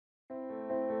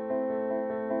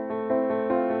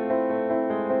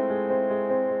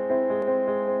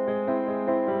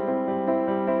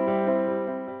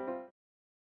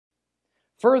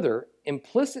Further,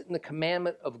 implicit in the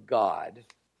commandment of God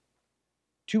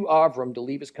to Avram to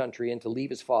leave his country and to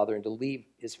leave his father and to leave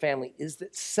his family is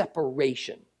that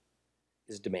separation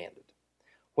is demanded.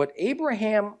 What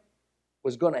Abraham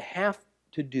was going to have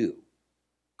to do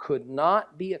could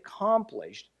not be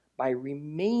accomplished by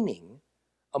remaining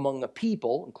among a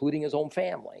people, including his own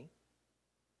family,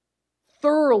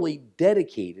 thoroughly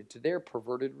dedicated to their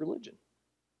perverted religion.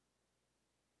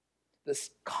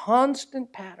 This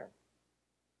constant pattern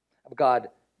of God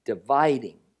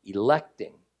dividing,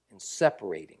 electing, and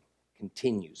separating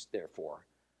continues, therefore,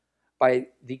 by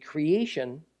the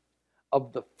creation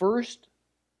of the first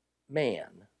man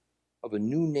of a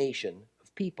new nation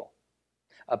of people,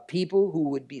 a people who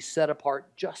would be set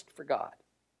apart just for God.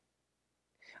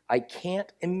 I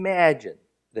can't imagine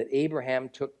that Abraham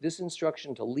took this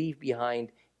instruction to leave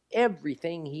behind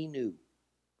everything he knew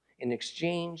in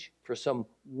exchange for some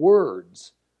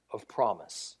words of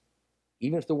promise,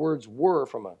 even if the words were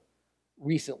from a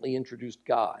recently introduced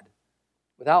God,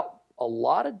 without a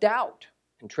lot of doubt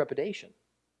and trepidation.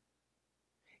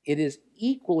 It is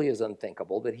equally as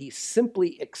unthinkable that he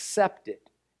simply accepted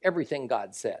everything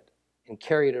God said and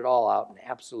carried it all out in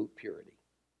absolute purity.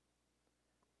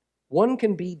 One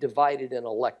can be divided and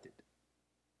elected,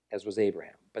 as was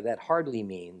Abraham, but that hardly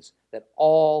means that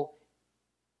all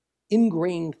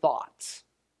ingrained thoughts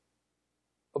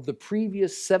of the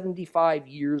previous 75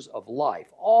 years of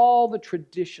life, all the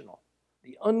traditional,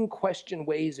 the unquestioned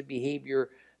ways of behavior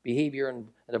and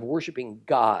of worshiping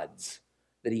gods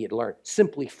that he had learned,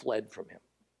 simply fled from him.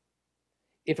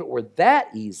 If it were that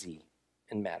easy,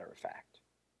 and matter of fact,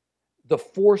 the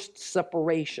forced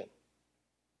separation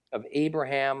of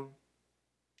Abraham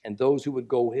and those who would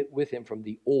go with him from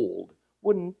the old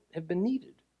wouldn't have been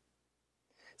needed.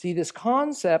 See, this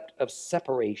concept of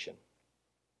separation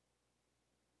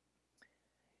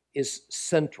is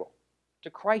central to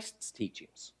Christ's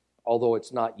teachings, although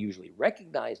it's not usually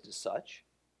recognized as such.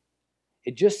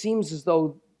 It just seems as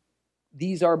though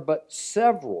these are but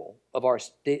several of our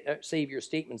Savior's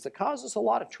statements that cause us a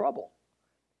lot of trouble.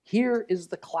 Here is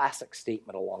the classic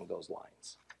statement along those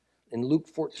lines in Luke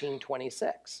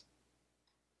 14:26.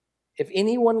 If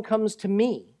anyone comes to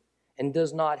me and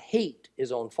does not hate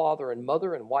his own father and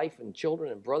mother and wife and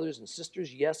children and brothers and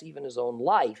sisters, yes, even his own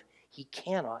life, he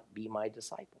cannot be my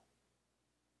disciple.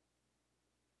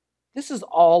 This is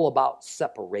all about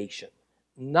separation,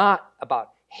 not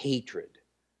about hatred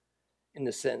in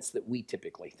the sense that we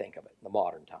typically think of it in the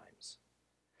modern times.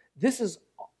 This is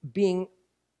being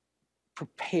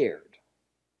prepared,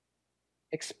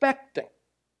 expecting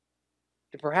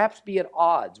to perhaps be at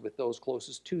odds with those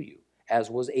closest to you, as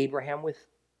was Abraham with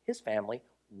his family,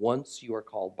 once you are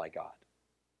called by God.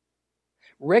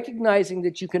 Recognizing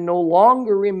that you can no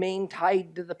longer remain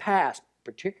tied to the past,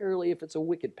 particularly if it's a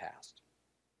wicked past,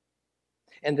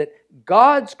 and that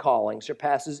God's calling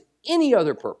surpasses any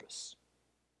other purpose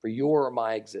for your or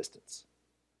my existence.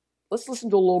 Let's listen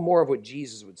to a little more of what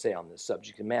Jesus would say on this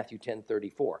subject in Matthew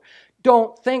 10:34.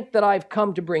 Don't think that I've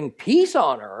come to bring peace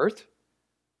on earth.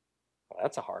 Well,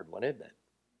 that's a hard one, isn't it?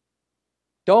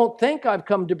 Don't think I've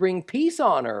come to bring peace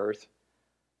on earth.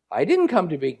 I didn't come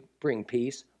to bring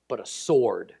peace, but a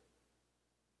sword.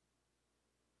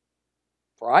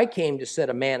 For I came to set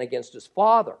a man against his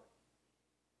father,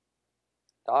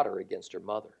 daughter against her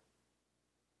mother,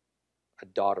 a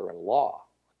daughter-in-law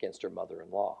against her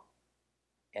mother-in-law,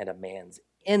 and a man's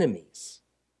enemies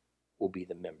will be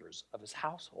the members of his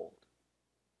household.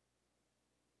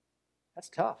 That's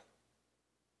tough.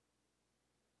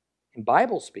 In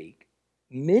Bible speak,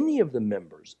 many of the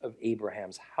members of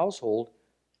Abraham's household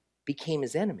became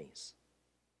his enemies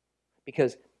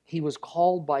because he was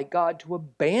called by God to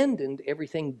abandon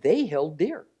everything they held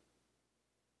dear,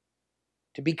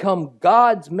 to become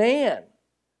God's man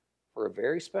for a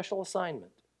very special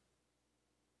assignment.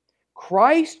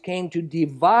 Christ came to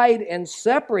divide and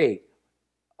separate,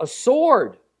 a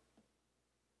sword,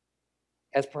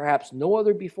 as perhaps no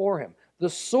other before him. The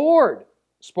sword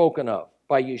spoken of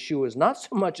by Yeshua is not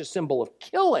so much a symbol of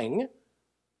killing,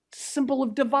 it's a symbol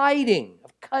of dividing,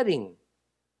 of cutting.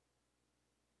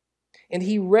 And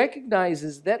he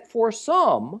recognizes that for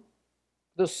some,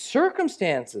 the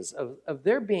circumstances of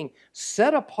their being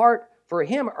set apart for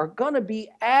him are going to be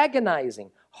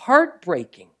agonizing,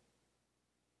 heartbreaking.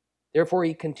 Therefore,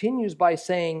 he continues by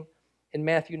saying in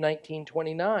Matthew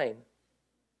 19:29,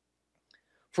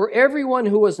 for everyone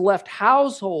who has left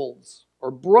households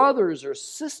or brothers or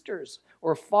sisters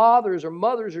or fathers or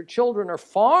mothers or children or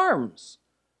farms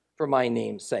for my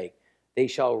name's sake, they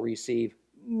shall receive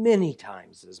many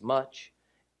times as much,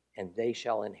 and they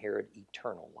shall inherit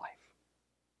eternal life.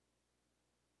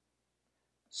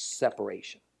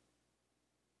 separation,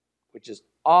 which is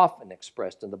often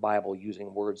expressed in the Bible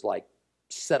using words like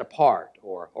set apart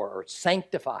or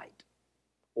sanctified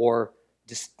or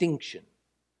distinction.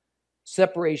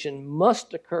 Separation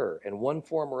must occur in one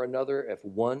form or another if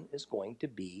one is going to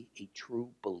be a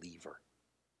true believer.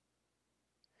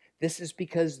 This is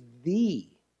because the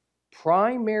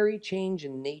primary change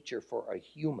in nature for a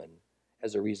human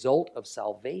as a result of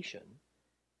salvation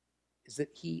is that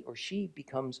he or she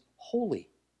becomes holy.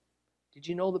 Did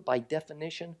you know that by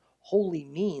definition, holy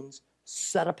means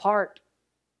set apart,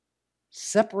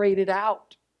 separated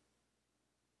out?